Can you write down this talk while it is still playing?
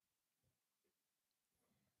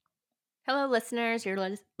Hello, listeners.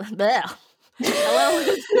 Bleh. Hello,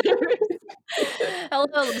 listeners. Hello,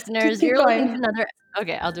 Just listeners. keep You're listening to going. another.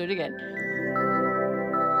 Okay, I'll do it again.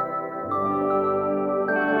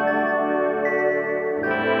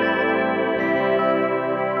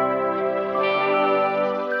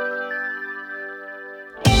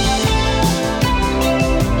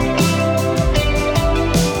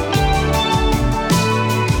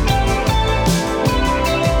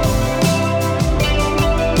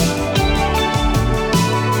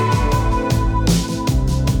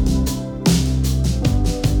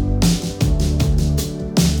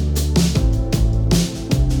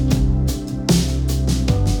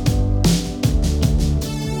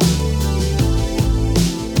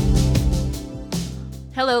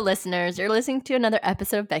 Hello, listeners. You're listening to another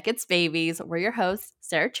episode of Beckett's Babies. We're your hosts,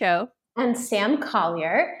 Sarah Cho. And Sam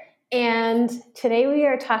Collier. And today we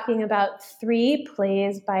are talking about 3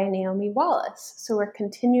 plays by Naomi Wallace. So we're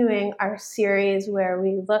continuing our series where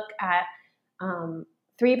we look at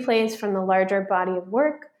 3 plays from the larger body of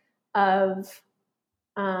work of,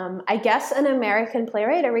 I guess, an American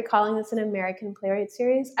playwright. Are we calling this an American playwright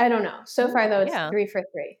series? I don't know. So far, though, it's Yeah. 3 for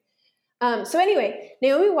 3. So anyway,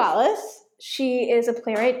 Naomi Wallace, she is a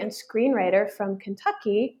playwright and screenwriter from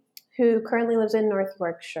Kentucky who currently lives in North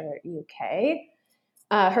Yorkshire, UK.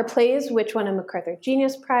 Her plays, which won a MacArthur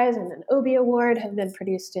Genius Prize and an Obie Award, have been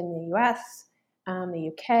produced in the US,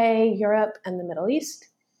 the UK, Europe, and the Middle East,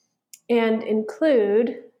 and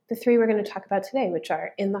include the 3 we're going to talk about today, which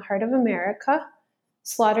are In the Heart of America,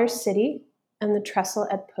 Slaughter City, and The Trestle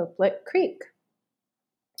at Popelet Creek.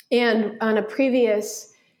 And on a previous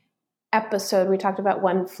episode, we talked about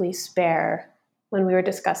One Fleece Bear when we were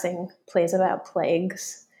discussing plays about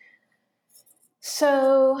plagues.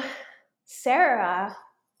 So, Sarah,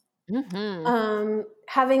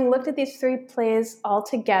 having looked at these 3 plays all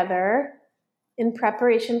together in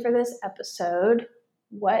preparation for this episode,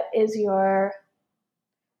 what is your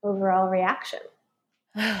overall reaction?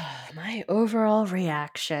 My overall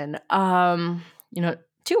reaction. 2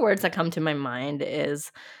 words that come to my mind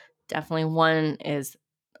is definitely one is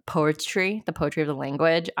poetry, the poetry of the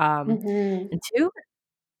language. Mm-hmm. And 2,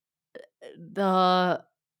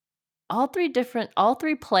 all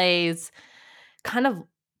three plays kind of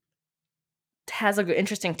has an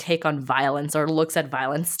interesting take on violence or looks at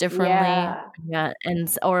violence differently. Yeah. Yeah,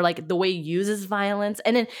 or like the way he uses violence,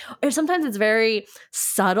 or sometimes it's very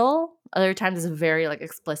subtle. Other times it's very like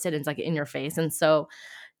explicit. And it's like in your face, and so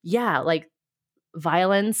yeah, like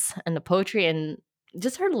violence and the poetry and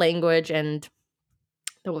just her language and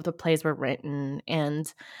the way the plays were written,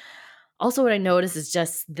 and also what I noticed is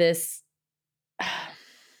just this.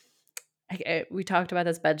 We talked about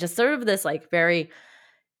this, but just sort of this like very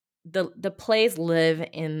the plays live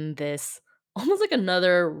in this almost like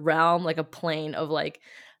another realm, like a plane of like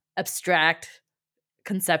abstract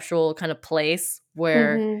conceptual kind of place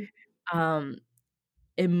where Mm-hmm. um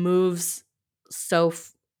it moves so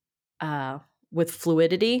with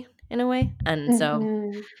fluidity in a way. And so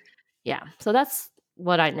Mm-hmm. yeah, so that's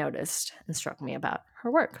what I noticed and struck me about her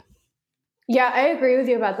work. Yeah, I agree with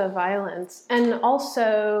you about the violence. And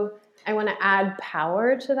also, I want to add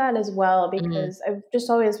power to that as well, Mhm. because I've just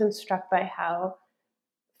always been struck by how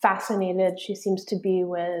fascinated she seems to be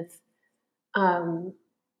with um,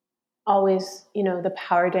 always, the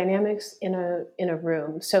power dynamics in a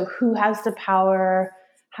room. So who has the power?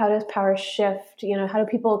 How does power shift? How do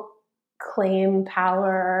people claim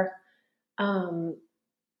power? Um,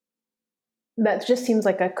 that just seems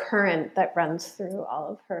like a current that runs through all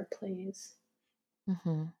of her plays.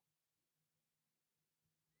 Mhm.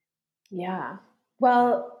 Yeah. Yeah.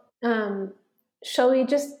 Well, shall we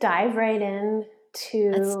just dive right in Let's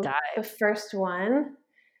to the dive. first one?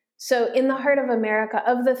 So, In the Heart of America,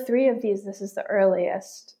 of the 3 of these, this is the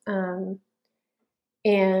earliest. And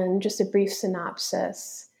just a brief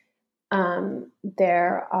synopsis.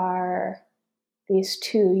 There are these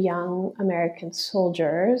 2 young American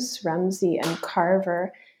soldiers, Rumsey and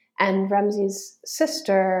Carver, and Rumsey's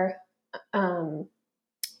sister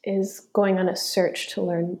is going on a search to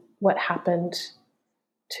learn what happened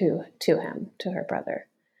to him, to her brother.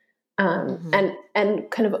 Mhm.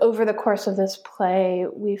 And kind of over the course of this play,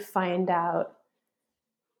 we find out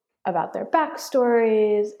about their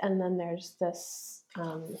backstories, and then there's this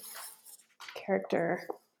character,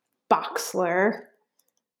 Boxler,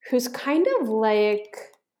 who's kind of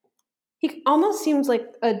like, he almost seems like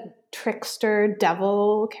a trickster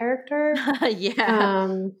devil character. Yeah.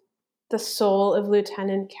 Um, the soul of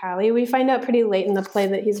Lieutenant Callie. We find out pretty late in the play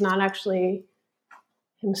that he's not actually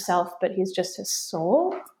himself, but he's just his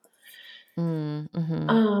soul. Mhm.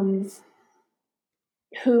 Um,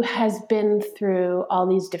 who has been through all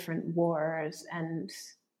these different wars, and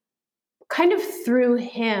kind of through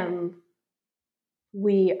him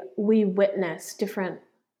we witness different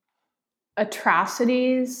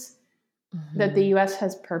atrocities that the Mhm. US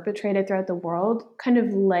has perpetrated throughout the world, kind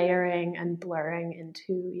of layering and blurring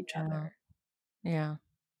into each Yeah. other. Yeah.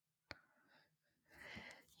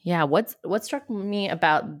 Yeah, what struck me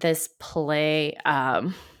about this play,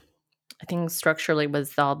 I think structurally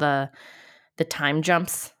was all the time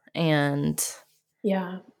jumps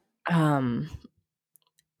Yeah. um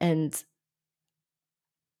and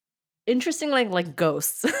interesting like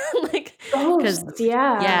ghosts. Like cuz Ghosts,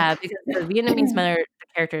 yeah. yeah, because the Vietnamese mother, the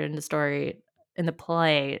character in the story in the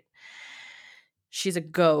play, she's a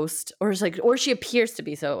ghost or it's like or she appears to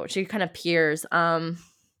be so. She kind of appears and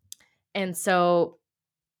so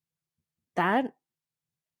that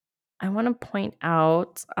I want to point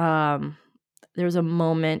out there's a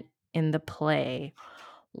moment in the play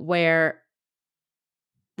where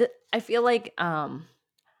I feel like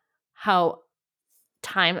how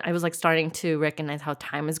time I was like starting to recognize how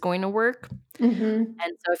time is going to work. Mhm.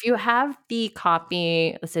 And so if you have the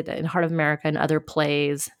copy, let's say that in Heart of America and other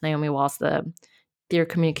plays, Naomi Walsh, their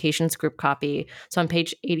communications group copy. So on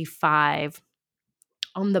page 85,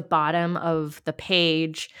 on the bottom of the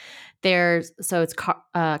page, there's so it's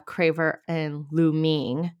Craver and Lu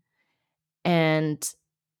Ming. And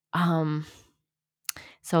um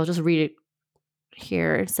so I'll just read it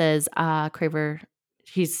here. It says Craver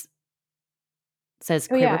he's says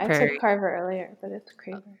Oh, yeah, Craver I said Prairie. Carver earlier, but it's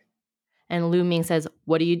Craver. And Lu Ming says,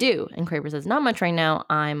 "What do you do?" And Craver says, "Not much right now.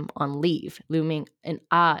 I'm on leave." Lu Ming, an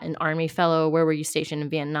army fellow. Where were you stationed in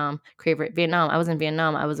Vietnam? Craver, Vietnam. I was in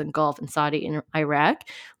Vietnam. I was in Gulf and Saudi in Iraq.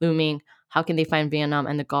 Lu Ming, how can they find Vietnam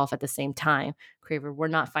and the Gulf at the same time? Craver, we're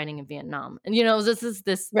not fighting in Vietnam. And this is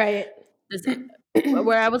Right. this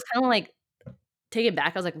where I was kind of like taken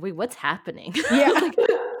back. I was like, wait, what's happening? Yeah. Like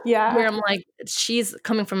where Yeah. I'm like, she's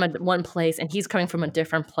coming from one place and he's coming from a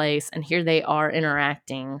different place, and here they are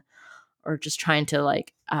interacting or just trying to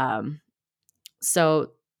like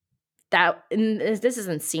so that and this is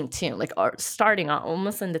in scene 2 like starting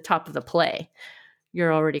almost in the top of the play,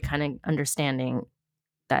 you're already kind of understanding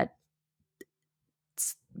that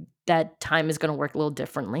that time is going to work a little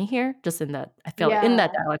differently here, just in that I felt in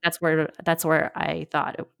that Yeah. dialogue that's where I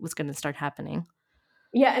thought it was going to start happening.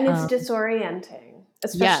 Yeah, and it's um disorienting,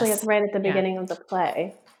 especially yes, right at the yeah, beginning of the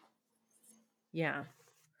play. yeah,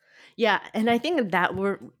 yeah, and I think that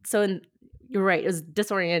we're so in you're right, it was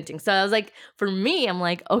disorienting, so I was like, for me I'm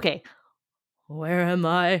like, okay, where am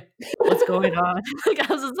I? What's going on? Like,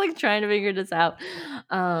 I was just, like, trying to figure this out.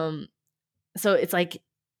 So it's like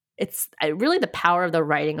it's really the power of the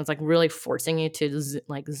writing is, like, really forcing you to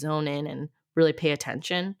like, zone in and really pay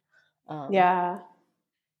attention. Um, Yeah.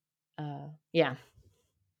 yeah.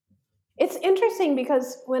 It's interesting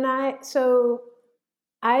because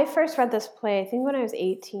I first read this play, I think when I was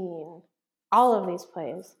 18, all of these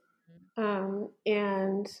plays.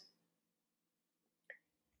 And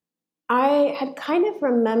I had kind of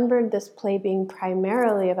remembered this play being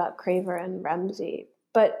primarily about Craver and Ramsey,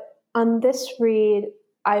 but on this read,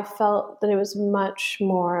 I felt that it was much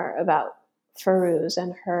more about Farouz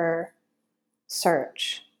and her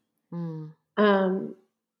search. Mm, Um,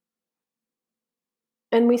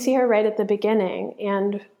 and we see her right at the beginning,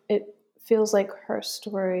 and it feels like her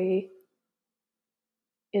story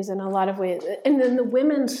is in a lot of ways, and then the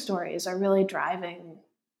women's stories are really driving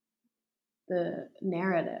the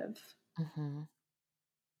narrative. mhm.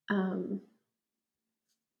 Um,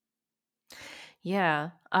 Yeah,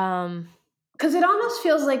 because it almost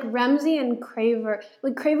feels like Ramsey and Craver,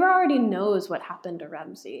 like Craver already knows what happened to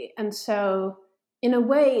Ramsey. And so, in a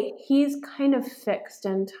way, he's kind of fixed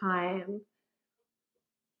in time,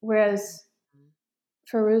 whereas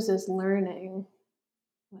Farouz is learning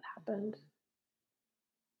what happened.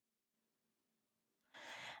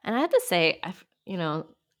 and I have to say,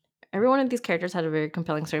 every one of these characters had a very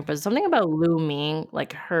compelling story, but something about Lu Ming,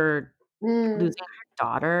 like, her Mm, losing her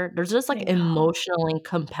daughter, there's just, I like, know. emotionally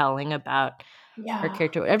compelling about her Yeah.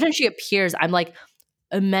 character. Every time she appears, I'm like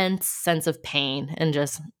immense sense of pain and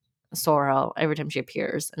just sorrow every time she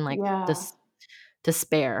appears and like Yeah. this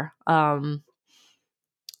despair.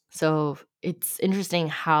 So it's interesting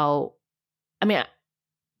how I mean,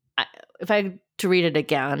 I, if I to read it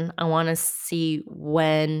again, I want to see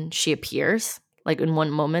when she appears, like in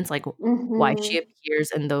one moment, like why she Hmm.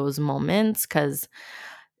 appears in those moments, because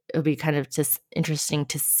it'll be kind of just interesting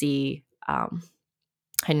to see how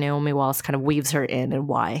Naomi Walsh kind of weaves her in and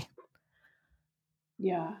why.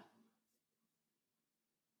 Yeah.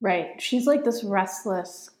 Right. She's like this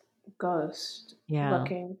restless ghost Yeah.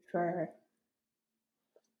 looking for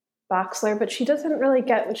Boxler, but she doesn't really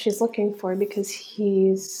get what she's looking for because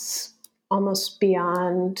he's almost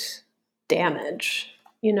beyond damage.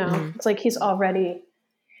 It's like he's already,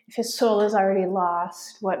 if his soul is already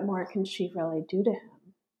lost, what more can she really do to him?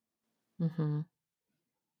 Mm-hmm.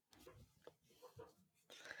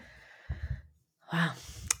 Wow.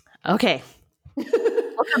 Okay.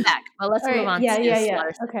 We'll come back, but let's All move right. on Yeah, to yeah, yeah.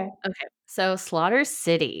 Slaughter City. Okay. Okay. So Slaughter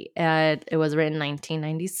City, it was written in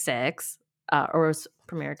 1996, or was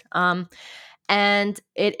premiered. And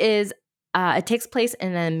it takes place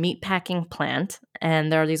in a meatpacking plant,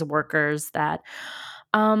 and there are these workers that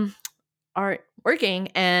are working,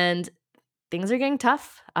 and things are getting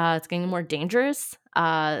tough. It's getting more dangerous.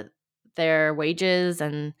 Their wages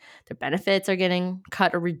and their benefits are getting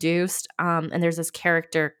cut or reduced. And there's this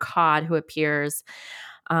character, Cod, who appears,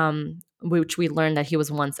 which we learned that he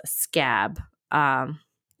was once a scab. And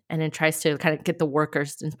it tries to kind of get the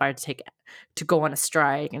workers inspired to go on a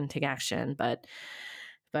strike and take action. But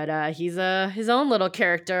he's his own little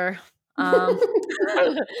character. His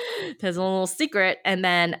own little secret. And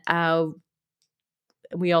then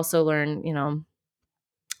we also learn,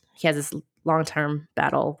 he has this long-term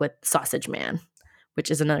battle with Sausage Man, which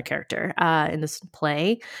is another character in this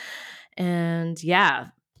play. And yeah,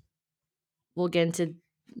 we'll get into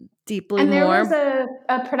deeply And there more. was a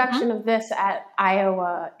Mhm. production of this at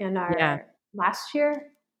Iowa in Yeah, our last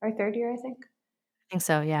year, our third year, I think. I think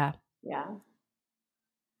so. Yeah. Yeah.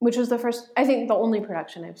 Which was the first, I think, the only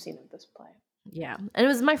production I've seen of this play. Yeah. And it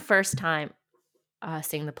was my first time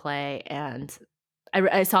seeing the play, and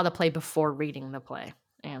I saw the play before reading the play.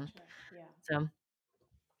 And Sure. Yeah. so,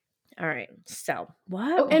 all right. So, Oh,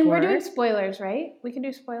 what and we're doing word? spoilers, right? We can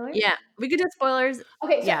do spoilers? Yeah, we could do spoilers.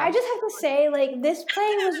 Okay, so Yeah. I just have to say, like, this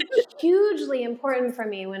play was hugely important for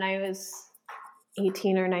me when I was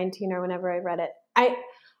 18 or 19 or whenever I read it.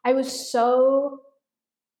 I was so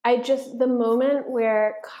the moment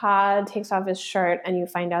where Cod takes off his shirt and you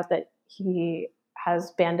find out that he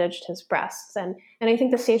has bandaged his breasts, and I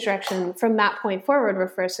think the stage direction from that point forward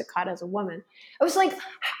refers to Cod as a woman. I was like,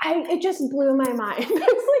 it just blew my mind. I was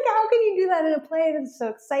like, how can you do that in a play? That's so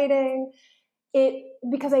exciting.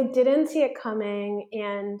 Because I didn't see it coming,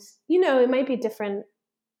 and it might be different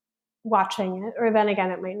watching it, or then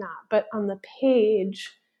again it might not. But on the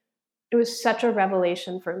page, it was such a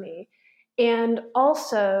revelation for me. And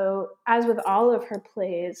also, as with all of her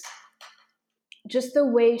plays, just the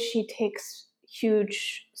way she takes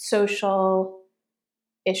huge social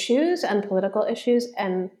issues and political issues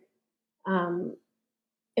and um,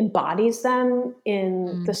 embodies them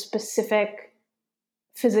in the Mm. specific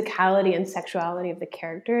physicality and sexuality of the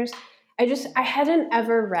characters. I hadn't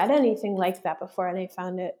ever read anything like that before, and I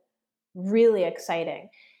found it really exciting.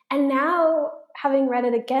 And now, having read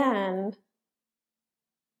it again,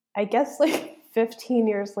 I guess like 15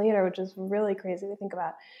 years later, which is really crazy to think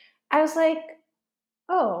about, I was like,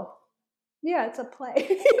 oh, yeah, it's a play.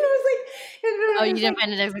 Oh, you It was didn't like,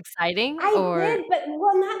 find it as exciting, I or did, but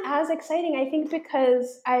well, not as exciting. I think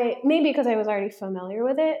because I was already familiar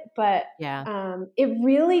with it, but yeah. it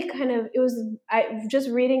really it was. I just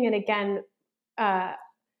reading it again uh,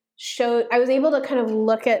 showed I was able to kind of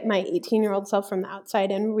look at my 18-year-old self from the outside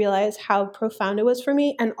and realize how profound it was for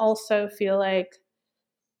me, and also feel like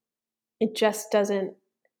it just doesn't.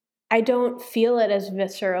 I don't feel it as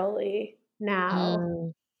viscerally now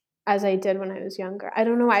Mm, as I did when I was younger. I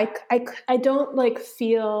don't know. I don't like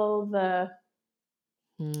feel the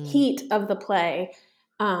mm, heat of the play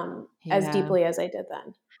as yeah. deeply as I did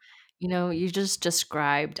then. You just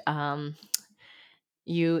described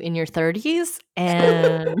you in your 30s,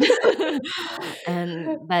 and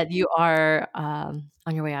and that you are on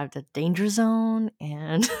your way out of the danger zone,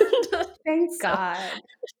 and Thank so God.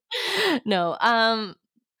 no,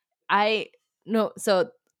 I no, so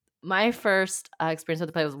my first experience with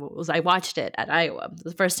the play was I watched it at Iowa.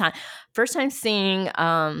 The first time seeing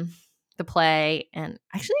the play, and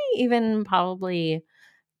actually even probably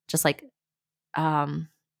just like um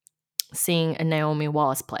seeing a Naomi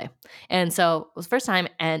Wallace play. And so it was the first time,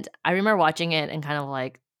 and I remember watching it and kind of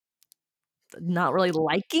like not really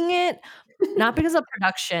liking it, not because of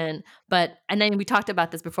production, but and then we talked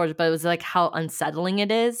about this before, but it was like how unsettling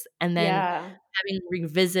it is. And then Yeah. having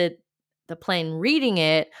revisit the play and reading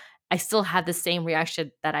it, I still had the same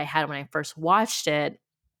reaction that I had when I first watched it.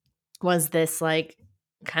 Was this like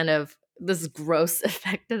kind of this gross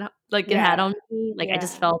effect that like it had Yeah. on me? Like I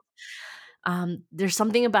just Yeah. felt there's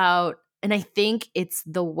something about, and I think it's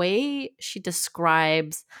the way she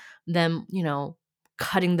describes them,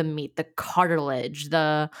 cutting the meat, the cartilage,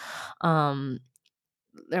 the um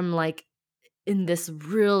them like in this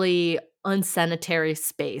really unsanitary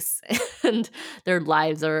space and their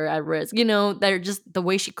lives are at risk. They're just the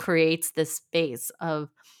way she creates this space of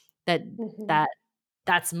that Mhm. that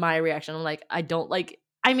that's my reaction. I'm like, I don't like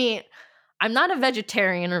I mean, I'm not a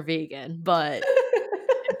vegetarian or vegan, but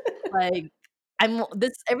like I'm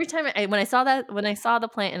this every time when I saw the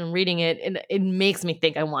plant and reading it, it makes me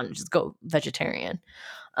think I want to just go vegetarian.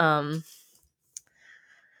 Um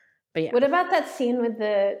but yeah. What about that scene with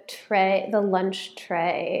the lunch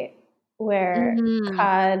tray, where Mhm.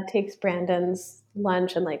 Cod takes Brandon's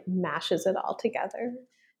lunch and like mashes it all together?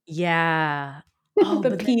 Yeah. Oh,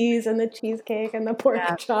 The but then peas and the cheesecake and the pork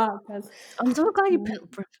yeah. chop. And, I'm so glad you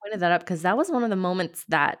mm, pointed that up because that was one of the moments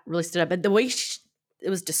that really stood up. But the way it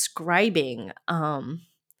was describing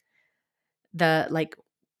the like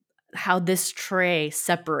how this tray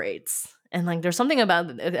separates, and like there's something about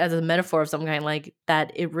it as a metaphor of some kind, like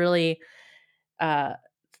that it really uh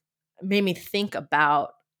made me think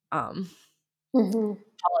about um mhm,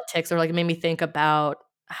 politics, or like made me think about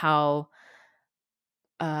how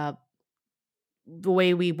uh the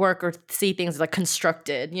way we work or see things like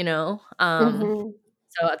constructed, mhm.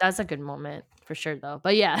 So that's a good moment for sure, though.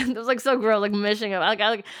 But yeah, it was like so gross, like mishing of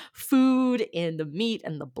like food and the meat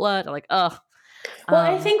and the blood. I'm like, oh, Well,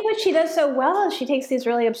 I um, think what she does so well is she takes these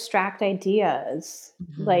really abstract ideas,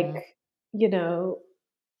 mhm, like, you know,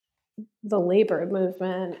 the labor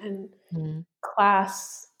movement and mhm,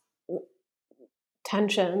 class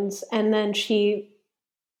tensions, and then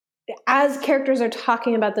as characters are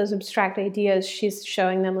talking about those abstract ideas, she's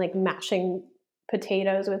showing them like mashing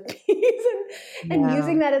potatoes with peas, and yeah,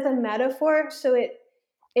 using that as a metaphor. So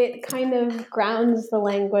it kind of grounds the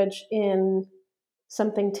language in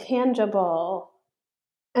something tangible.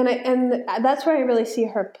 And that's where I really see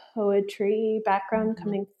her poetry background mhm,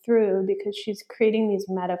 coming through, because she's creating these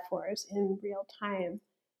metaphors in real time,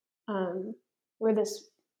 um, where this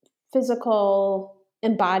physical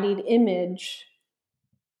embodied image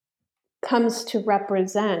comes to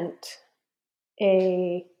represent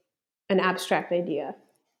a an abstract idea.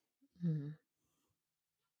 mhm,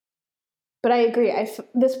 But I agree.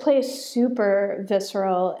 This play is super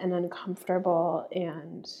visceral and uncomfortable,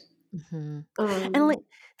 and mhm. And like um,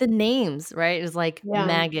 the names, right? Is like yeah,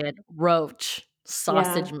 maggot, roach,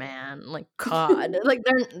 sausage yeah, man, like cod. Like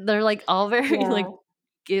they're like all very like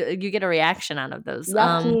yeah, you get a reaction out of those.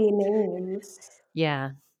 yucky names.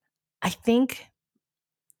 Yeah, I think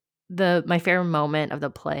the my favorite moment of the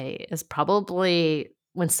play is probably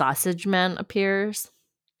when Sausage Man appears,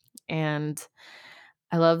 and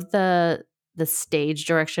I love the stage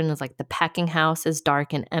direction. Is like the packing house is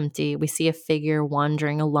dark and empty. We see a figure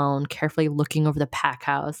wandering alone, carefully looking over the pack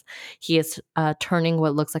house. He is turning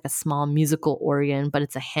what looks like a small musical organ, but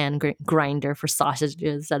it's a grinder for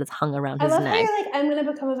sausages that is hung around I his love how neck. you're like, I'm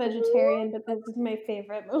gonna become a vegetarian, but this is my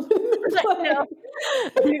favorite moment in the I know.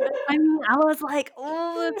 play. I mean, I was like,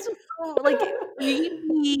 "Oh, it's so, like,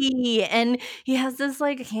 creepy," and he has this,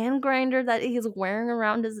 like, hand grinder that he's wearing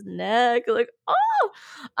around his neck, like, oh!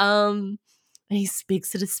 And he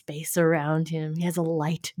speaks to the space around him. He has a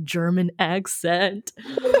light German accent.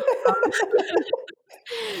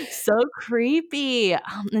 So creepy,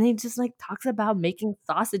 and he just, like, talks about making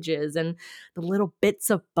sausages and the little bits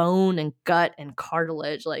of bone and gut and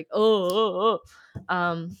cartilage, like, oh.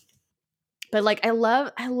 But, like, I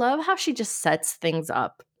love how she just sets things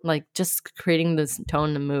up, like, just creating this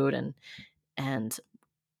tone and mood and and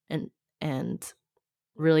and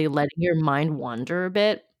really letting your mind wander a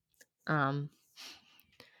bit. Um,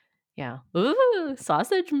 yeah. Ooh,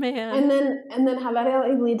 sausage man. And then how about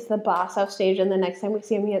he leads the boss off stage, and the next time we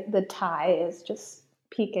see him, the tie is just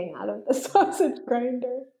peeking out of the sausage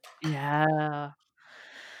grinder. Yeah.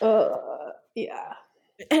 Yeah.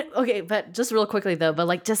 Okay, but just real quickly, though, but,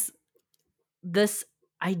 like, just this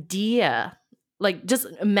idea, like, just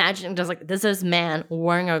imagine just, like, this man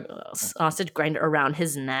wearing a sausage grinder around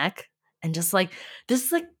his neck, and just, like,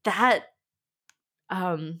 that,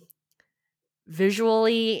 um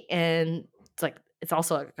visually, and it's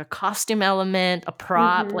also a costume element, a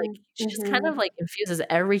prop, like, Mhm. she just kind of, Mhm. like, infuses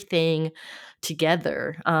everything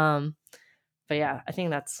together, but yeah, I think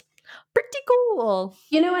that's pretty cool.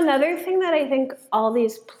 Another thing that I think all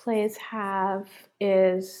these plays have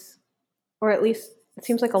is, or at least it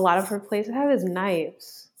seems like a lot of her plays have, is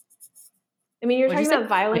knives. I mean, you were What'd you talking say? about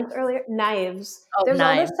violence earlier. Knives. Oh, There's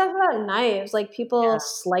all this knives. stuff about knives, like people Yeah.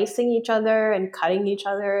 slicing each other and cutting each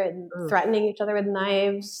other and Oof. threatening each other with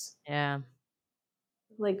knives, Yeah.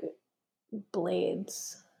 like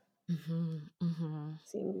blades. Mhm, mhm.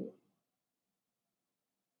 Seem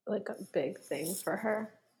like a big thing for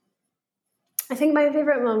her. I think my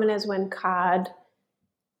favorite moment is when Cod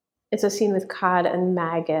it's a scene with Cod and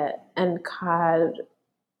Maggot, and Cod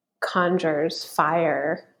conjures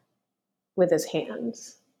fire with his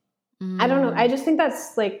hands. I don't know. I Mm, just think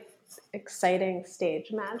that's like exciting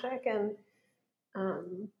stage magic, and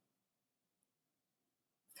um,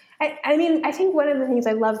 I mean, I think one of the things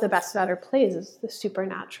I love the best about her plays is the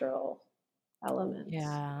supernatural elements.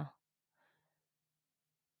 yeah.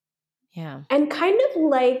 Yeah. And kind of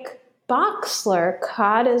like Boxler,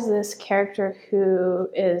 Cod is this character who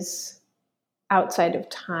is outside of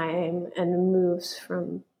time and moves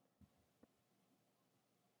from,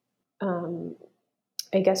 um,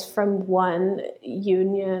 I guess, from one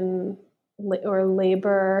union or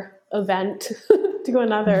labor event to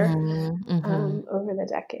another Mhm, mhm. over the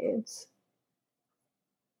decades.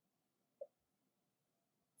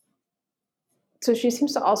 So she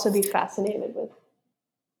seems to also be fascinated with,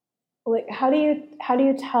 like, how do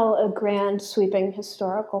you tell a grand sweeping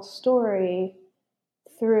historical story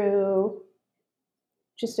through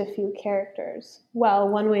just a few characters? Well,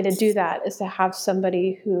 one way to do that is to have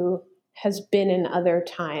somebody who has been in other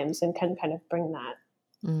times and can kind of bring that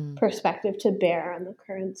Mm, perspective to bear on the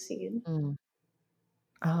current scene. mm.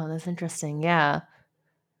 Oh, that's interesting, yeah.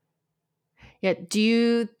 Yeah, do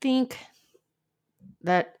you think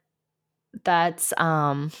that that's,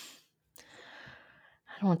 I don't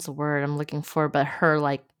know what's the word I'm looking for, but her,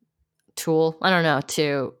 like, tool, I don't know,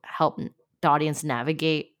 to help n the audience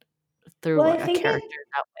navigate through, Well, I like, a think it character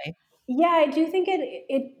that way? yeah, I do think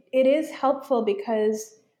it is helpful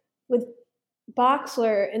because with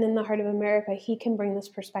Boxler and In the Heart of America, he can bring this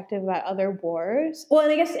perspective about other wars. Well,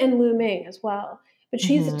 and I guess in Lu Ming as well. But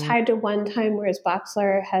she's Mhm, tied to one time, whereas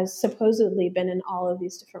Boxler has supposedly been in all of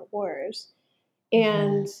these different wars. And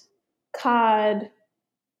mhm, Cod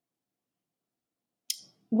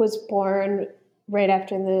was born right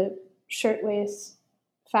after the Shirtwaist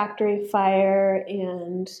Factory fire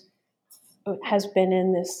and has been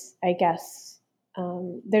in this, I guess,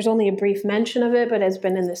 there's only a brief mention of it, but has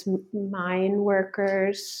been in this mine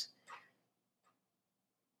workers.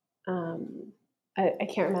 Um, I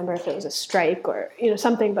can't remember if it was a strike or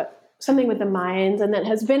something, but something with the mines, and that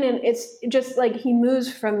has been in. It's just like he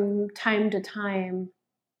moves from time to time,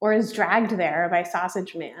 or is dragged there by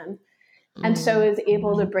Sausage Man, and so mm, is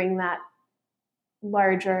able to mhm, bring that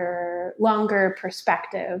longer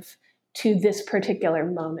perspective to this particular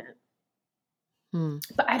moment. hmm.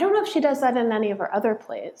 But I don't know if she does that in any of her other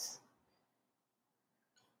plays.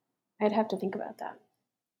 I'd have to think about that.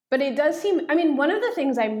 But it does seem, I mean, one of the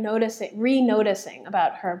things I'm re-noticing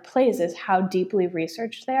about her plays is how deeply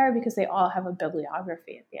researched they are because they all have a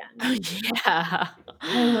bibliography at the end. Yeah.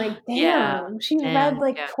 And I'm like, Yeah, damn, she read damn,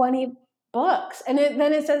 like yeah. 20 books. And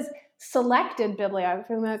then it says selected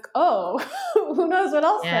bibliography. I'm like, oh, who knows what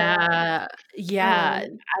else there was. Yeah, yeah,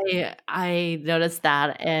 Um, I noticed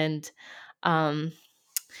that, and, um,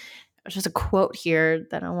 there's just a quote here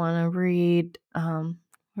that I wanna read,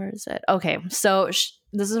 where is it? Okay, so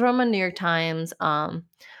this is from a New York Times,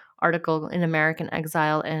 article in American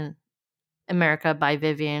Exile in America by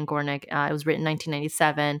Vivian Gornick. It was written in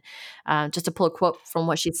 1997. Just to pull a quote from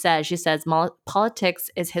what she says, politics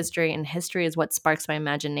is history, and history is what sparks my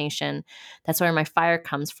imagination. That's where my fire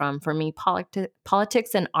comes from. For me,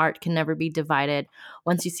 politics and art can never be divided.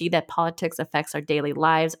 Once you see that politics affects our daily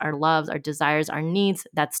lives, our loves, our desires, our needs,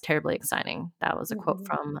 that's terribly exciting. That was a quote mhm.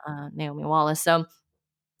 from Naomi Wallace. So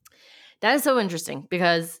that is so interesting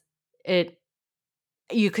because it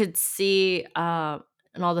you could see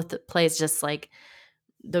in all the plays just like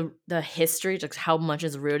the history, just how much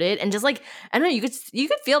is rooted, and just like I don't know, you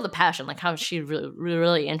could feel the passion, like how she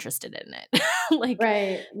really interested in it, like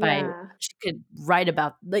Right. by Yeah. she could write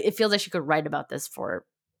about. Like, it feels like she could write about this for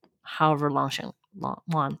however long she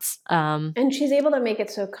wants. And she's able to make it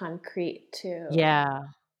so concrete too Yeah,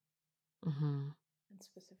 hmm, and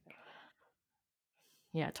specific.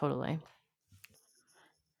 yeah, totally.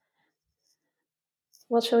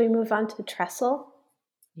 Well, shall we move on to Trestle?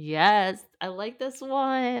 Yes, I like this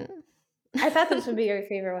one. I thought this would be your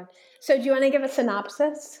favorite one. So, do you want to give a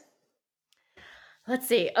synopsis? Let's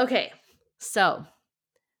see. Okay, so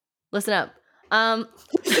listen up. Um,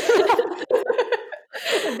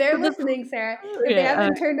 If they're the listening, Sarah, if they yeah.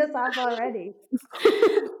 haven't turned us off already.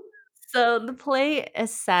 So the play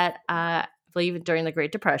is set, I believe, during the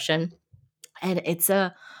Great Depression, and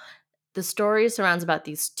the story surrounds about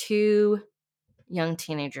these two young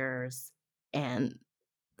teenagers and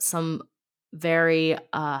some very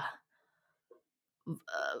uh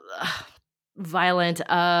violent,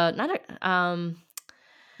 not a,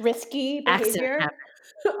 Risky accident behavior. happens.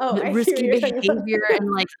 Oh, I see what Risky you're talking about. behavior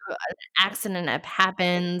and like an accident that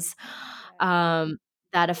happens Yeah. um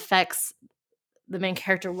that affects the main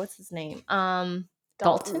character, what's his name? Dalton?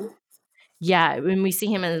 Dalton. Yeah, when we see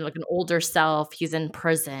him as, like, an older self, he's in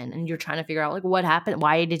prison, and you're trying to figure out, like, what happened?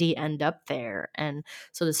 Why did he end up there? And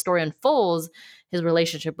so the story unfolds, his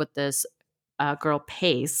relationship with this, girl,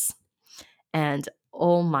 Pace, and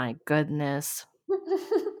oh my goodness,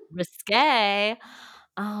 risque.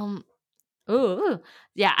 Um, ooh,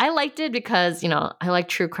 yeah, I liked it because, I like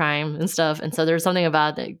true crime and stuff, and so there's something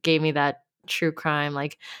about it that gave me that true crime,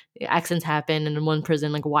 like, accidents happen in one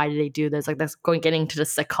prison, like, why did they do this? Like, that's getting to the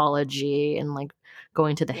psychology and, like,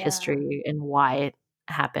 going to the Yeah. history and why it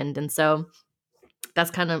happened, and so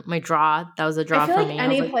that's kind of my draw. That was a I draw feel for like me. I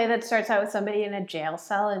was any like, play that starts out with somebody in a jail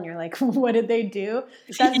cell and you're like, what did they do?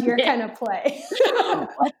 That's your "Yeah, kind of play.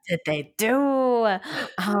 what did they do?"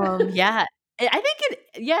 Yeah, I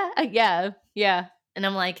think yeah, and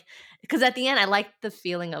I'm like, because at the end, I like the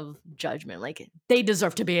feeling of judgment, like, they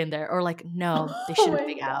deserve to be in there, or like, "No, they Oh shouldn't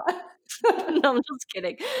my be out." god. No, I'm just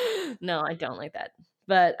kidding. No, I don't like that.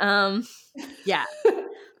 But, yeah.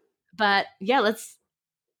 But, yeah, let's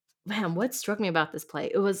man, what struck me about this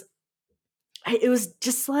play? It was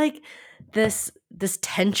just, like, this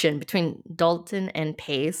tension between Dalton and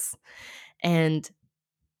Pace and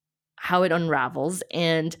how it unravels,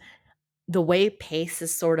 and the way Pace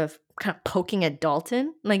is sort of kinda poking at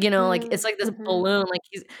Dalton, like, like, it's like this Mhm. balloon, like,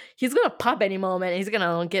 he's gonna pop any moment, he's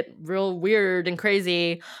gonna get real weird and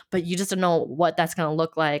crazy, but you just don't know what that's gonna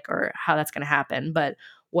look like or how that's gonna happen, but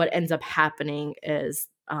what ends up happening is,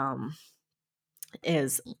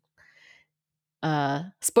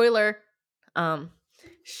 spoiler, um,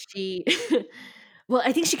 she well,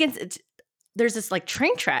 I think she gets there's this, like,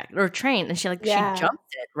 train track or train, and she Yeah. jumps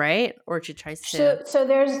it, right? Or she tries to So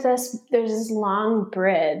there's this long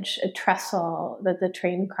bridge, a trestle that the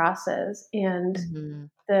train crosses, and Mhm.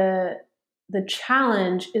 the the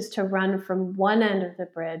challenge is to run from one end of the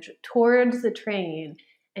bridge towards the train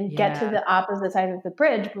and get to Yeah, the opposite side of the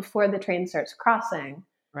bridge before the train starts crossing,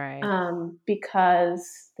 right.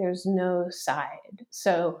 because there's no side.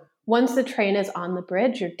 So once the train is on the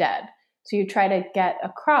bridge, you're dead. So you try to get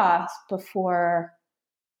across before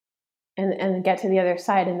and get to the other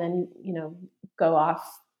side, and then go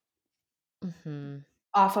Mhm.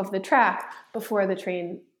 off of the track before the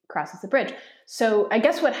train crosses the bridge. So I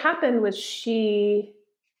guess what happened was she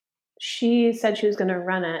said she was going to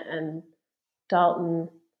run it, and Dalton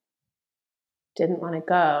didn't want to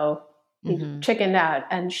go. He Mhm. chickened out,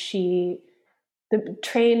 and the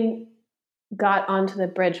train got onto the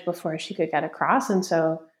bridge before she could get across, and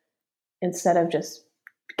so instead of just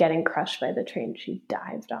getting crushed by the train, she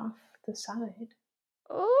dived off the side.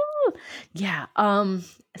 Ooh, yeah,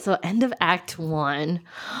 so end of act 1.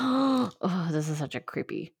 Oh, this is such a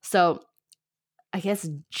creepy so, I guess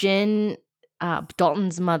Jin,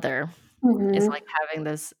 Dalton's mother is, Hmm. like, having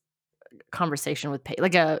this conversation with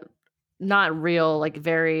like, a not real, like,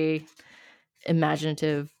 very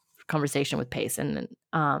imaginative conversation with Pace, and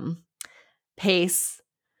then, Pace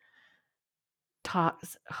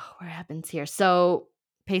talks what happens here? So,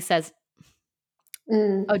 Pace says,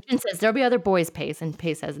 Mm. oh, Jin says, "There'll be other boys, Pace," and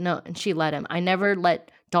Pace says, "No," and she let him. "I never let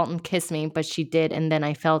Dalton kiss me, but she did, and then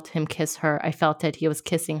I felt him kiss her. I felt it. He was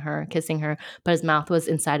kissing her, but his mouth was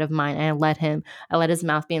inside of mine, and I let him. I let his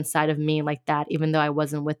mouth be inside of me like that, even though I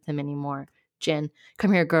wasn't with him anymore." Jin,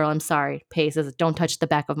 "Come here, girl. I'm sorry." Pace says, "Don't touch the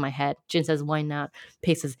back of my head." Jin says, "Why not?"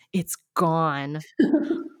 Pace says, "It's gone."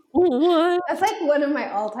 What? That's like one of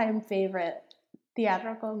my all-time favorite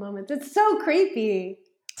theatrical moments. It's so creepy.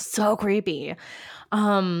 So creepy.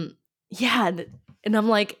 Yeah, and I'm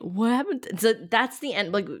like, "What happened?" So that's the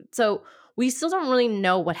end, like, so we still don't really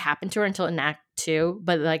know what happened to her until in act 2,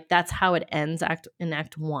 but, like, that's how it ends in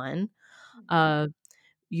act 1. Uh,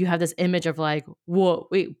 you have this image of, like, "Whoa,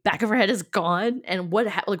 wait, back of her head is gone, and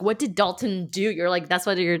what did Dalton do?" You're like, that's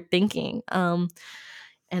what you're thinking,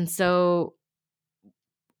 and so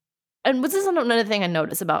and what's this another thing I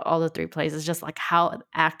noticed about all the 3 plays is just, like, how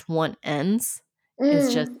act 1 ends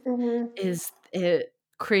is just Mhm. is it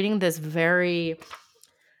creating this very,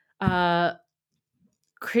 uh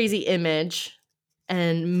crazy image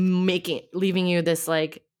and leaving you this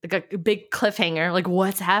like a big cliffhanger, like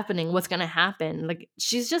what's happening, what's gonna happen, like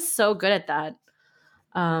she's just so good at that,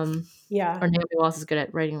 um Yeah, or Naomi Watts is good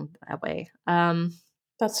at writing that way,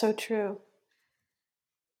 that's so true.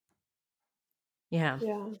 yeah.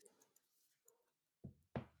 Yeah.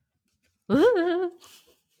 Ooh,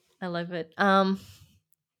 I love it,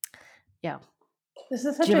 yeah. This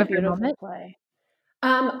is Do such you a have a favorite beautiful moment? play.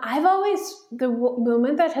 I've always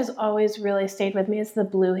moment that has always really stayed with me is the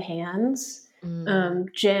blue hands.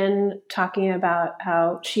 Mm, Jen talking about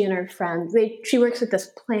how she and her friends she works at this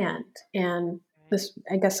plant and right. this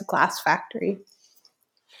I guess a glass factory,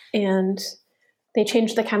 and they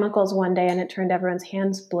changed the chemicals one day and it turned everyone's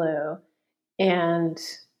hands blue, and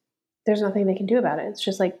there's nothing they can do about it. It's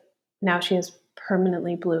just like now she has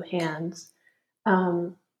permanently blue hands.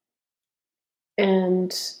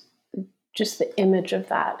 And just the image of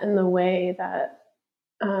that and the way that,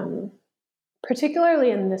 particularly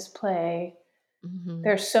in this play,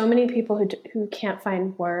 there's so many people who can't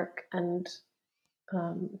find work, and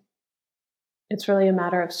it's really a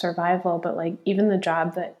matter of survival. But like even the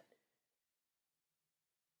job that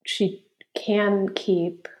she can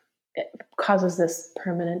keep, it causes this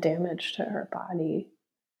permanent damage to her body,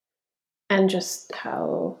 and just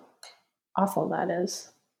how awful that is.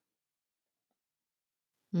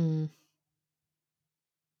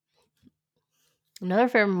 Another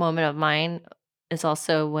favorite moment of mine is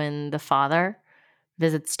also when the father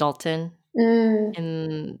visits Dalton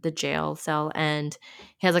in the jail cell, and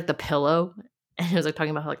he has like the pillow, and he was like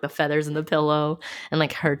talking about how, like the feathers in the pillow and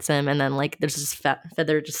like hurts him, and then like there's just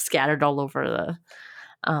feather just scattered all over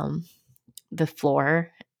the floor.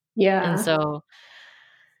 Yeah. And so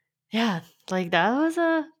yeah, like that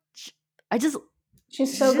was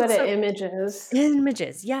she's so good at images.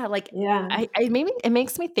 Yeah, like Yeah. maybe it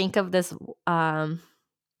makes me think of this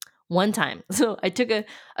one time. So I took a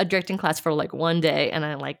directing class for like one day, and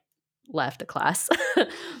I like left the class.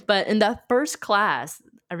 But in that first class,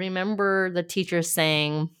 I remember the teacher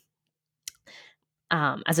saying,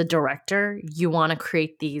 as a director, you want to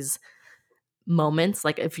create these moments.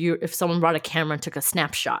 Like if someone brought a camera and took a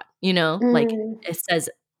snapshot, like it says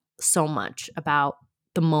so much about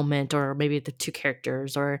the moment, or maybe the two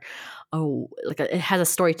characters, or like it has a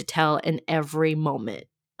story to tell in every moment.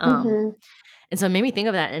 And so it made me think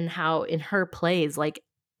of that, and how in her plays, like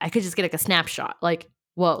I could just get like a snapshot, like,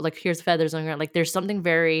 whoa, like here's feathers on the ground. Like there's something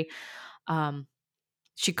very,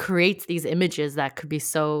 she creates these images that could be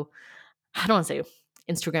so, I don't want to say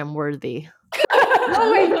Instagram worthy. Oh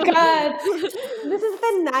my God. This is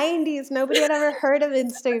the 90s. Nobody had ever heard of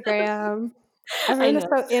Instagram. Everyone is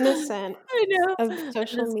so innocent of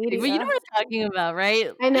social media. But you know what I'm talking about,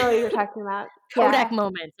 right? I know what you're talking about. Kodak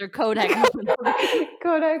moments or Kodak moments.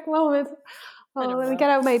 Kodak moments. Oh, let me get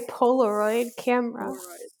out my Polaroid camera.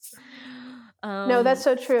 No, that's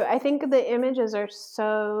so true. I think the images are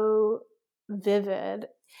so vivid.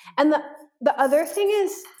 And the other thing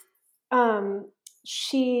is,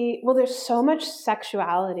 there's so much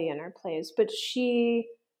sexuality in her plays, but she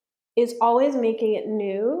is always making it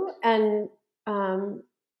new, and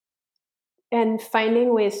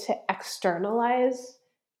finding ways to externalize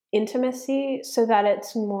intimacy so that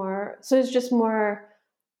it's just more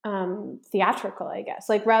theatrical, I guess.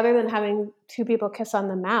 Like rather than having two people kiss on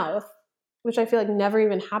the mouth, which I feel like never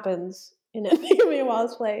even happens in a Naomi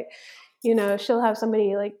Wallace play, she'll have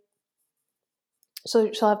somebody like,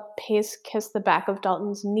 so she'll have Pace kiss the back of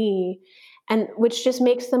Dalton's knee, and which just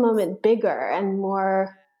makes the moment bigger and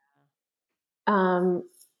more,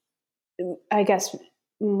 I guess,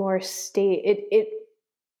 more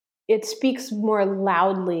it speaks more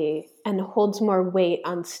loudly and holds more weight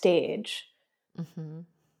on stage,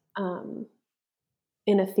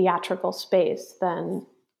 in a theatrical space than,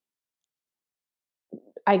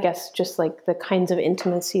 I guess, just like the kinds of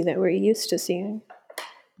intimacy that we're used to seeing.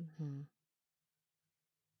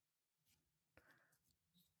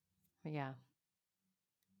 Yeah.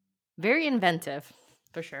 Very inventive,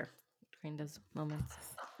 for sure, during those moments.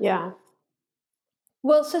 Yeah.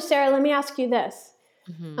 Well, so Sarah, let me ask you this.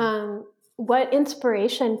 What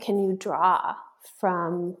inspiration can you draw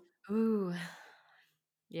from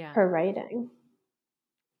her writing?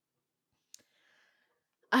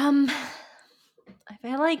 I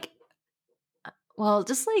feel like, well,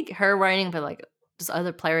 just like her writing, but like just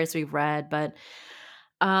other playwrights we've read, but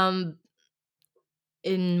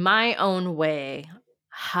in my own way,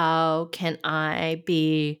 how can I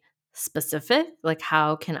be specific? Like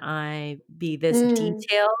how can I be this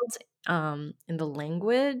detailed in the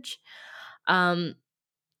language?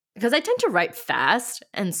 Because I tend to write fast,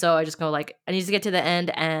 and so I just go like, I need to get to the end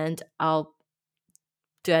and I'll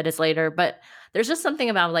do edits later. But there's just something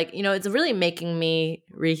about like, it's really making me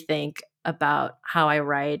rethink about how I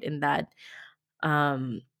write, in that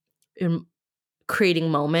in creating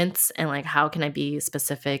moments, and like how can I be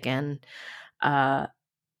specific, and I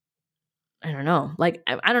don't know. Like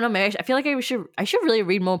I don't know. Maybe I feel like I should really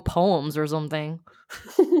read more poems or something.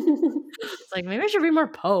 It's like maybe I should read more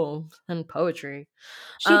poems than poetry.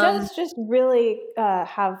 She does just really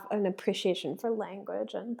have an appreciation for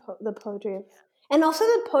language and the poetry and also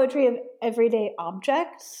the poetry of everyday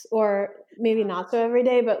objects, or maybe not so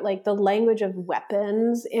everyday, but like the language of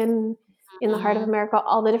weapons in the Heart of America,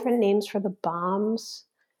 all the different names for the bombs.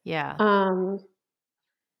 Yeah.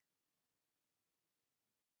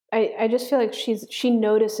 I just feel like she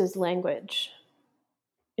notices language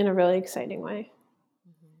in a really exciting way.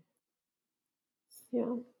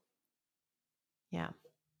 Yeah. Yeah.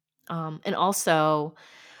 And also,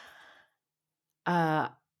 uh,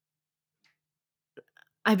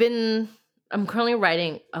 I'm currently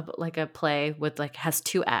writing a play with has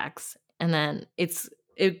 2 acts, and then it's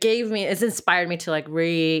inspired me to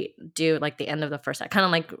redo the end of the first act, kind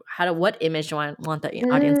of like what image do I want the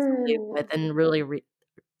audience to leave with, Mm. and really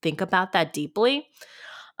think about that deeply.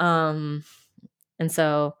 Um, and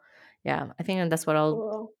so, yeah, I think that's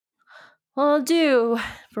Cool. what I'll do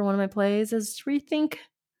for one of my plays is rethink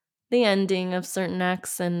the ending of certain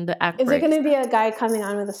acts and the act Is it going breaks. to be a guy coming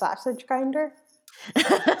on with a sausage grinder?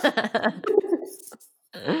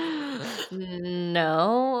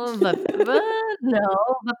 No, but no,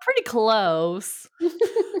 but pretty close.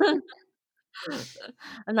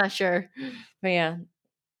 I'm not sure, but yeah,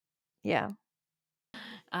 yeah,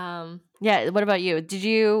 yeah. What about you? Did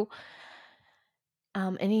you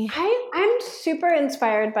any? I'm super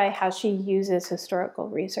inspired by how she uses historical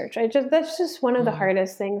research. That's just one of the Mm,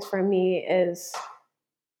 hardest things for me is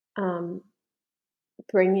um,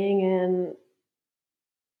 bringing in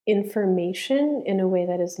information in a way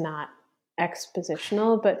that is not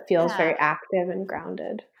expositional but feels yeah, very active and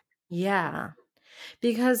grounded. yeah,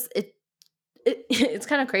 because it's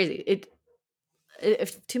kind of crazy.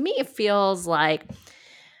 To me it feels like,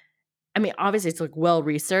 I mean, obviously it's well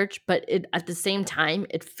researched, but at the same time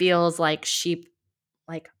it feels like she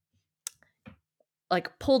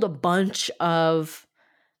like pulled a bunch of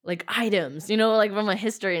items, from a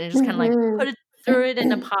history, and just kind of Hmm. threw it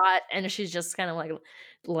in a pot, and she's just kind of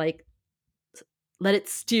like let it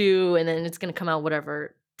stew, and then it's gonna come out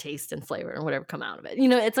whatever taste and flavor and whatever come out of it.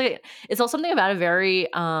 It's all something about it very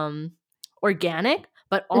organic,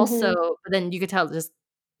 but also Hmm. but then you could tell just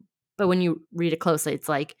but when you read it closely, it's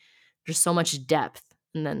like there's so much depth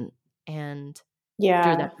and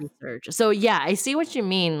through Yeah. that research. So yeah, I see what you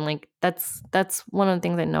mean. That's one of the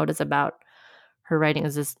things I notice about her writing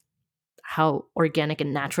is just how organic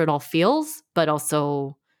and natural it all feels, but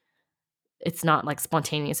also it's not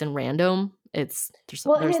spontaneous and random.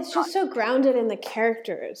 Well, and There's it's thought. just so grounded in the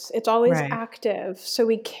characters. It's always Right. active. So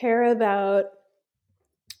we care about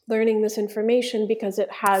learning this information because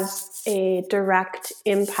it has a direct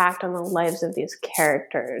impact on the lives of these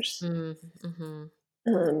characters. Mm-hmm.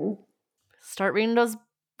 Um, Start reading those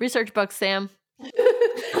research books, Sam.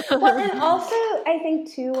 well, and also, I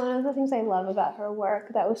think, too, one of the things I love about her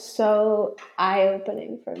work that was so eye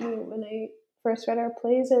opening for me when I first read her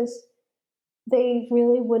plays is they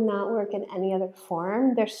really would not work in any other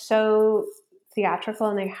form. They're so theatrical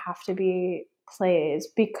and they have to be plays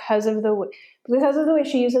because of the way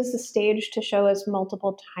she uses the stage to show us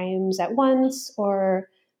multiple times at once, or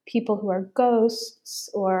people who are ghosts,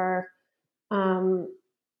 or um,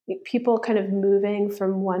 people kind of moving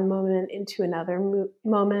from one moment into another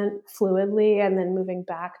moment fluidly and then moving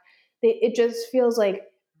back. It just feels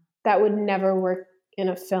like that would never work in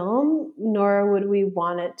a film, nor would we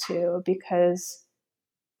want it to, because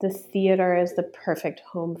the theater is the perfect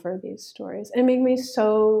home for these stories. It made me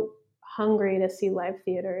so hungry to see live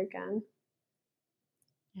theater again.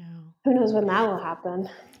 Yeah. Who knows when that will happen?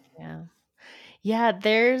 Yeah. Yeah,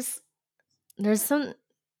 there's some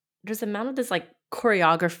there's amount of this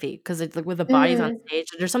choreography because it's with the bodies on Mm, stage.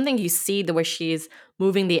 There's something you see the way she's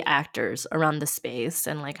moving the actors around the space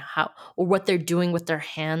and how or what they're doing with their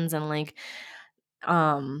hands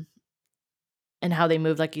um and how they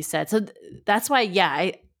move, like you said. So that's why,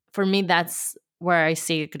 yeah, for me that's where I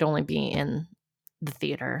see it could only be in the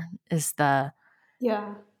theater is the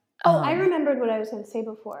yeah. Oh, I um remembered what I was going to say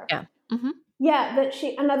before. yeah. Mhm. Yeah, that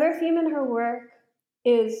she another theme in her work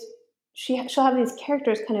is she'll have these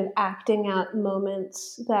characters kind of acting out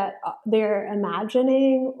moments that they're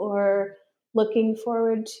imagining or looking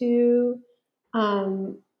forward to,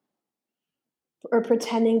 um, or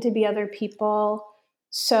pretending to be other people.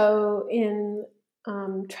 So in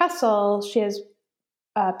Trestle, she has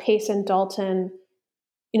Pace and Dalton,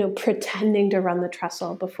 pretending to run the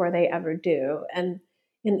trestle before they ever do, and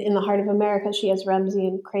in the Heart of America, she has Ramsey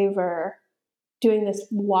and Craver doing this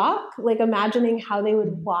walk, like imagining how they would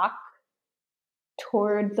Mhm. walk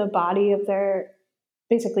toward the body of their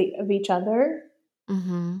basically of each other.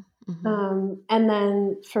 Mhm. Mhm. And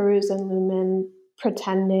then Farouz and Lumen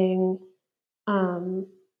pretending um,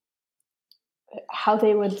 how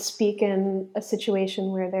they would speak in a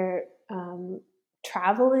situation where they're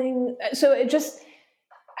traveling. So it just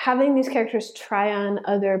having these characters try on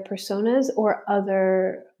other personas or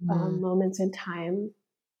other Mhm. moments in time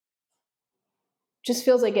just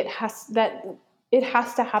feels like it has that. it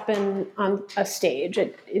has to happen on a stage.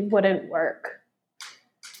 It wouldn't work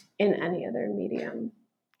in any other medium.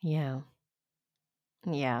 Yeah.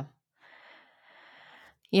 Yeah.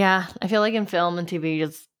 Yeah. I feel like in film and TV,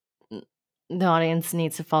 just the audience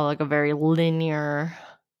needs to follow like a very linear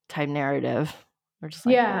type narrative. We're just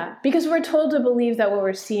like, Yeah, because we're told to believe that what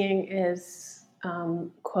we're seeing is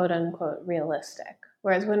quote unquote realistic.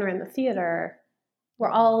 Whereas when we're in the theater, we're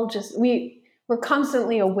all just we're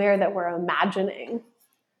constantly aware that we're imagining.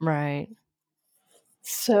 right.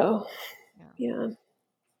 So Yeah. yeah.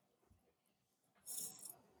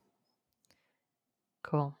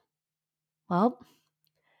 Cool. Well,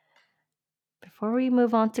 before we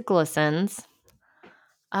move on to glistens,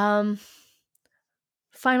 um,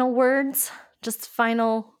 final words, just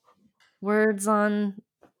final words on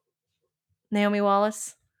Naomi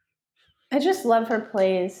Wallace. I just love her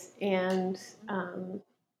plays, and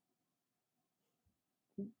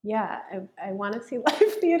yeah, I want to see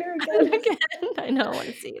live theater again. I know, I want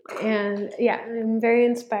to see it. And yeah, I'm very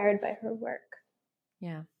inspired by her work.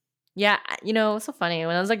 Yeah. Yeah, it's so funny.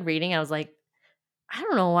 When I was like reading, I was like, I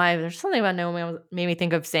don't know why. There's something about Naomi made me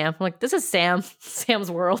think of Sam. I'm like, this is Sam. Sam's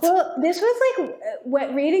world. Well, this was like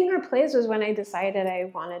what reading her plays was when I decided I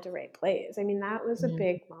wanted to write plays. I mean, that was a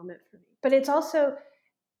big moment for me. But it's also,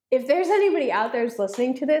 if there's anybody out there who's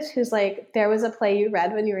listening to this who's like, there was a play you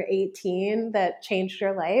read when you were 18 that changed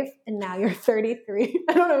your life, and now you're 33.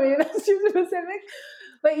 I don't know, maybe that's too specific,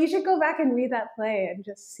 but you should go back and read that play and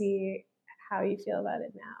just see how you feel about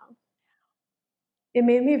it now. It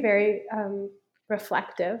made me very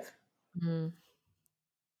reflective. Mm.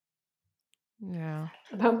 Yeah.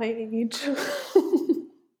 About my age. Yeah.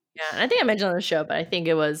 And I think I mentioned on the show, but I think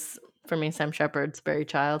it was, for me, Sam Shepard's Buried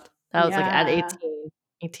Child. That was like at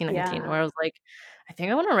 18, 19, where I was like, I think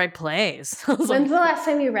I want to write plays. When's like, the last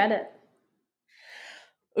time you read it?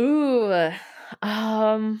 Ooh,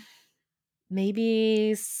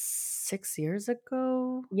 maybe 6 years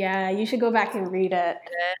ago. Yeah, you should go back and read it.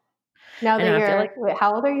 Now that you're,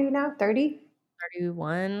 how old are you now? 30?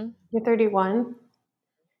 31. You're 31?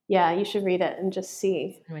 Yeah, you should read it and just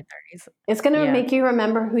see. In my 30s. It's going to make you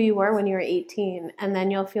remember who you were when you were 18, and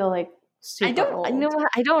then you'll feel like super old. You know what?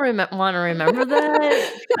 I don't want to remember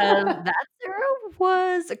that because that era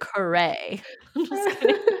was cray. I'm just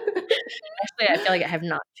kidding. Actually, I feel like I have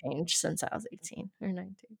not changed since I was 18 or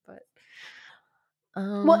 19, but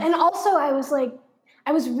well, and also I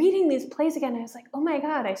was reading these plays again. And I was like, oh my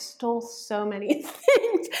God, I stole so many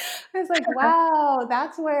things. I was like, wow,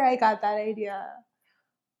 that's where I got that idea.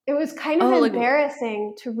 It was kind of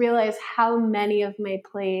embarrassing to realize how many of my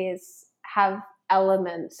plays have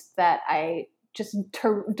elements that I just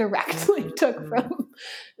directly took from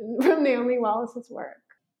Naomi Wallace's work.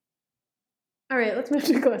 All right, let's move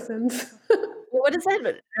to glistens. What is that?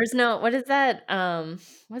 What is that?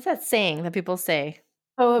 What's that saying that people say?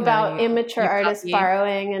 Oh, about immature artists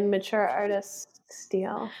borrowing and mature artists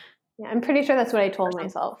steal. Yeah, I'm pretty sure that's what I told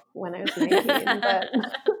myself when I was 19.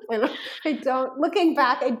 But looking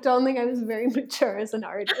back, I don't think I was very mature as an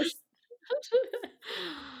artist.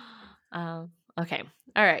 Okay.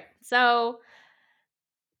 All right. So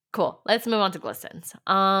cool. Let's move on to glistens.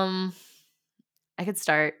 I could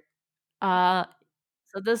start. So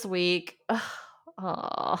this week,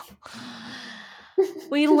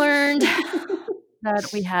 we learned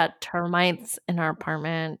that we had termites in our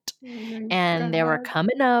apartment, and they were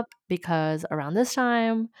coming up because around this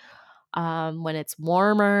time, when it's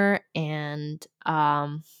warmer and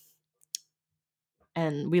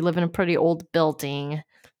we live in a pretty old building,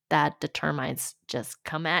 that the termites just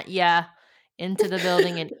come at ya into the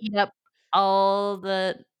building and eat up all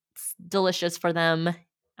the delicious for them.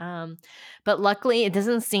 But luckily, it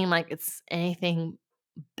doesn't seem like it's anything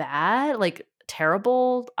bad, like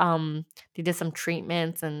terrible. They did some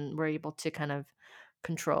treatments and were able to kind of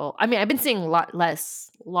control. I mean, I've been seeing a lot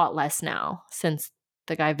less now since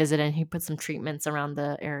the guy visited and he put some treatments around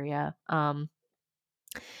the area. And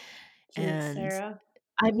Sarah,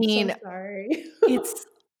 I mean, so sorry. it's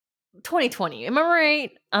 2020. Am I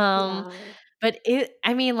right? Yeah. But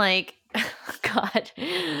I mean, like, God,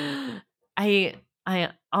 I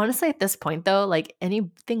honestly at this point though, like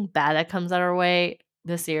anything bad that comes out our way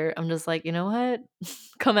this year, I'm just like, you know what?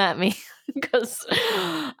 Come at me because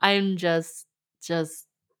I'm just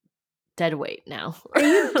dead weight now. Are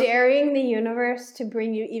you daring the universe to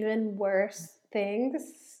bring you even worse things?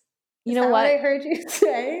 You know what? I heard you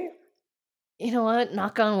say? You know what?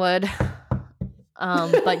 Knock on wood.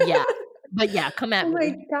 But yeah, come at me. Oh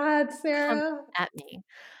my God, Sarah. Come at me.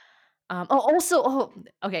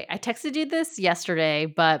 Okay. I texted you this yesterday,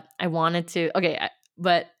 but I wanted to. Okay,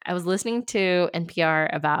 but I was listening to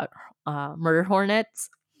NPR about murder hornets.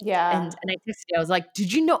 Yeah. And I texted you, I was like,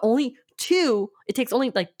 "Did you know only 2 it takes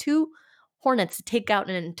only, like, 2 hornets to take out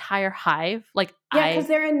an entire hive?" Like, Yeah, because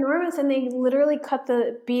they're enormous and they literally cut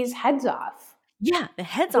the bees' heads off. yeah, the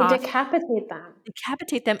heads They off, decapitate them.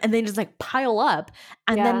 decapitate them, and they just, like, pile up,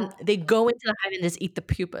 and then Yeah. they go into the hive and just eat the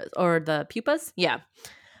pupas or the pupas? Yeah.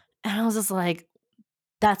 And I was just like,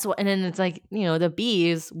 "That's what," and then it's like, the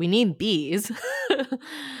bees, we need bees.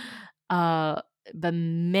 Uh, but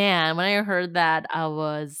man, when I heard that, I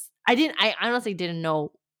honestly didn't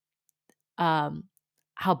know, um,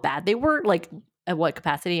 how bad they were, like, at what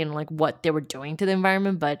capacity and, like, what they were doing to the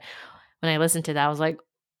environment, but when I listened to that, I was like,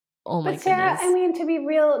 "Oh my But Sarah, I goodness." mean, to be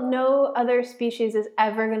real, no other species is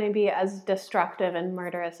ever going to be as destructive and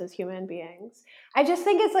murderous as human beings. I just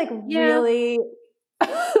think it's like Yeah, really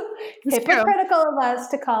it's true. hypocritical of us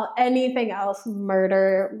to call anything else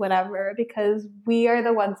murder, whatever, because we are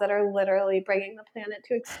the ones that are literally bringing the planet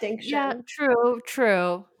to Yeah, extinction. true,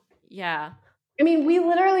 true. Yeah. I mean, we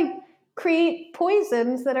literally create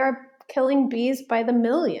poisons that are killing bees by the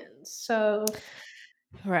millions. So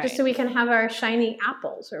just Right. so we can have our shiny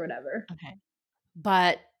apples or whatever. Okay.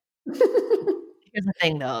 But here's the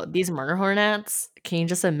thing though, these murder hornets, can you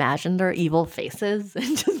just imagine their evil faces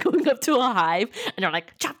and just going up to a hive and they're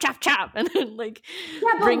like, "Chop, chop, chop," and then, like,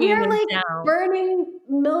 Yeah, but bringing we're them like down. burning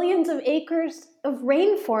millions of acres of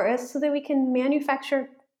rainforest so that we can manufacture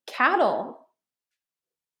cattle.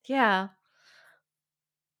 Yeah,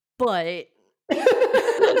 but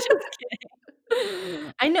just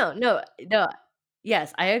kidding. I know, no, no.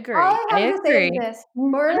 Yes, I All agree, I I have to say is agree. this: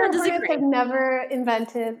 I murder don't hornets have disagree. never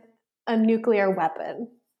invented a nuclear weapon.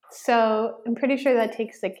 So I'm pretty sure that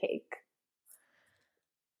takes the cake.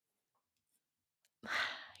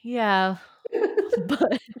 Yeah,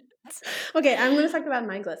 but Okay, I'm going to talk about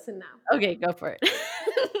my glisten now. okay, go for it.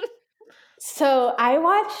 So I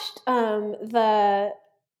watched the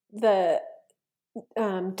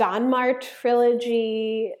Donmar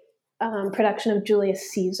trilogy production of Julius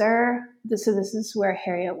Caesar. This is where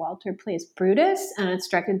Harriet Walter plays Brutus, and it's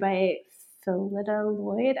directed by Phyllida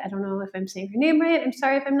Lloyd. I don't know if I'm saying her name right. I'm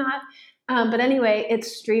sorry if I'm not. But anyway,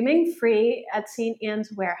 it's streaming free at St.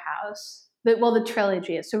 Anne's Warehouse. The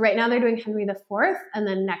trilogy is. So right now they're doing Henry IV, and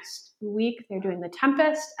then next week they're doing The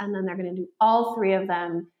Tempest, and then they're going to do all three of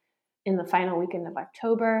them in the final weekend of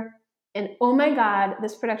October. And oh my God,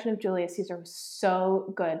 this production of Julius Caesar was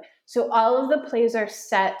so good. So all of the plays are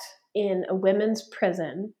set in a women's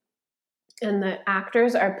prison, and the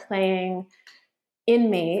actors are playing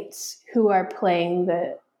inmates who are playing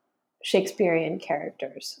the Shakespearean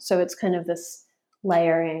characters. So it's kind of this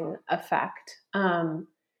layering effect.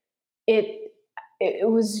 It it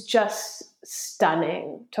was just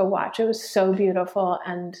stunning to watch. It was so beautiful,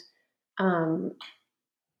 and um,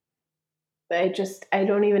 I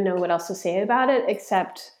don't even know what else to say about it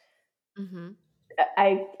except Mhm.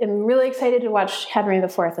 I am really excited to watch Henry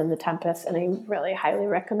IV and The Tempest, and I really highly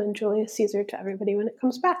recommend Julius Caesar to everybody when it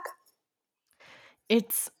comes back.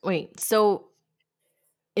 So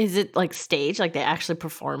is it, like, staged, like, they actually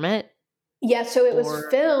perform it? Yeah, so it was Or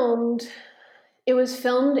filmed. It was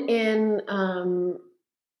filmed in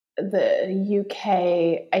the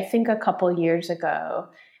UK, I think, a couple years ago,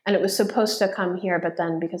 and it was supposed to come here, but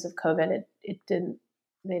then because of COVID, it didn't.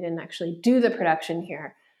 They didn't actually do the production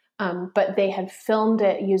here, but they had filmed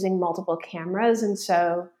it using multiple cameras, and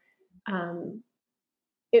so um,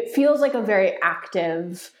 it feels like a very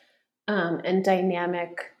active and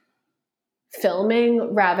dynamic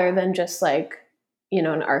filming rather than just like an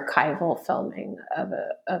archival filming of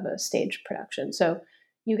a stage production. So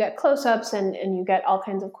you get close-ups and you get all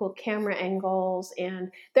kinds of cool camera angles,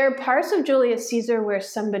 and there are parts of Julius Caesar where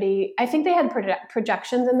somebody, I think they had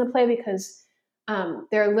projections in the play because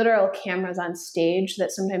there are literal cameras on stage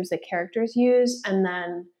that sometimes the characters use, and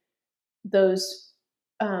then those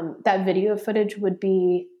that video footage would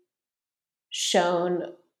be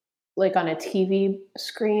shown like on a TV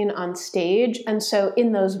screen on stage. And so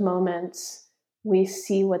in those moments, we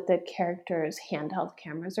see what the characters' handheld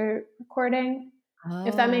cameras are recording,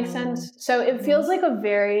 if that makes Oh. sense. So it Mhm. feels like a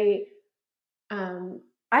very,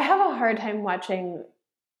 I have a hard time watching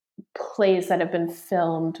plays that have been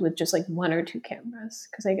filmed with just like one or two cameras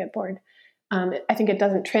because I get bored. I think it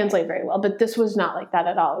doesn't translate very well, but this was not like that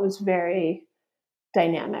at all. It was very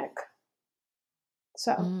dynamic.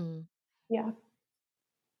 So, Mm, yeah,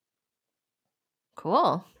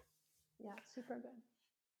 cool. yeah, super good.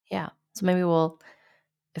 Yeah. So maybe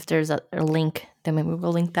if there's a link, then maybe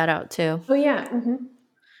we'll link that out too. Oh, yeah.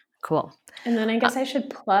 Cool. And then I Uh, guess I should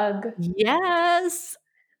plug. yes.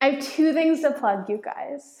 I have two things to plug, you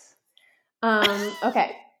guys.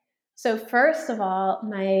 Okay. So first of all,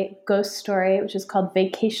 my ghost story, which is called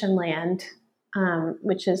Vacation Land,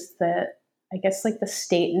 which is I guess like the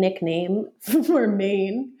state nickname for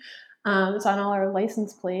Maine. It's on all our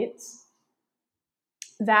license plates.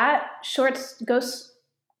 That short ghost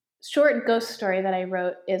story that I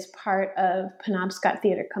wrote is part of Penobscot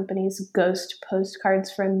Theater Company's Ghost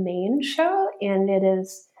Postcards from Maine show, and it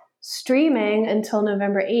is streaming until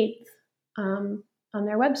November 8th on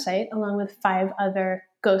their website, along with 5 other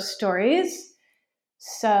ghost stories.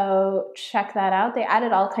 So check that out. They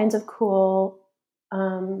added all kinds of cool,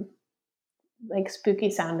 like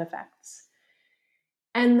spooky sound effects.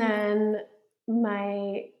 And then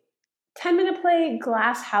my 10-minute play,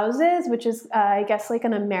 Glass Houses, which is, I guess, like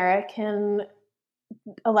an American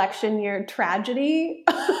election year tragedy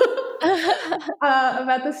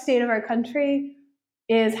about the state of our country,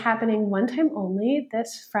 is happening one time only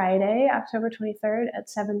this Friday, October 23rd at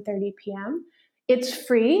 7:30 p.m. It's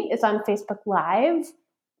free. It's on Facebook Live.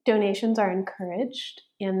 Donations are encouraged.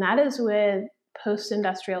 And that is with Post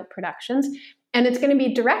Industrial Productions. And it's going to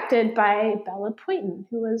be directed by Bella Poynton,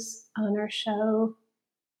 who was on our show,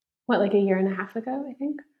 like a year and a half ago, I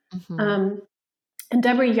think. Mm-hmm. And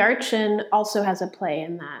Deborah Yarchin also has a play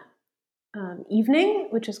in that evening,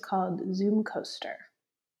 which is called Zoom Coaster.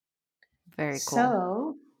 Very cool.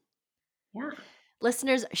 So, yeah.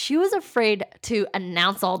 Listeners, she was afraid to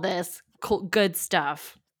announce all this cool, good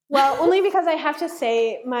stuff. Well, only because I have to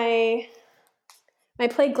say my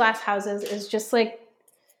play Glass Houses is just like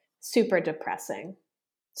super depressing.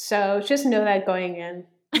 So just know that going in.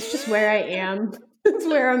 It's just where I am. It's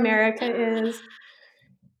where America is.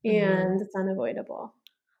 And it's unavoidable.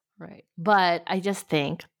 Right. But I just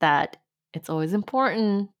think that it's always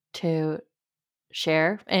important to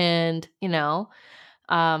share and,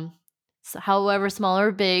 so however small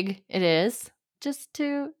or big it is, just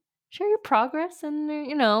to share your progress. And,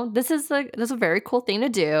 this is a very cool thing to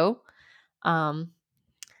do. And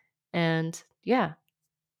yeah.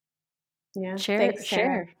 Yeah. Share. Thanks,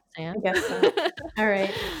 Sarah. Sam. I guess so. All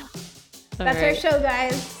right. That's our show,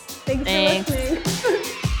 guys. Thanks for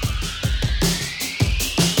listening.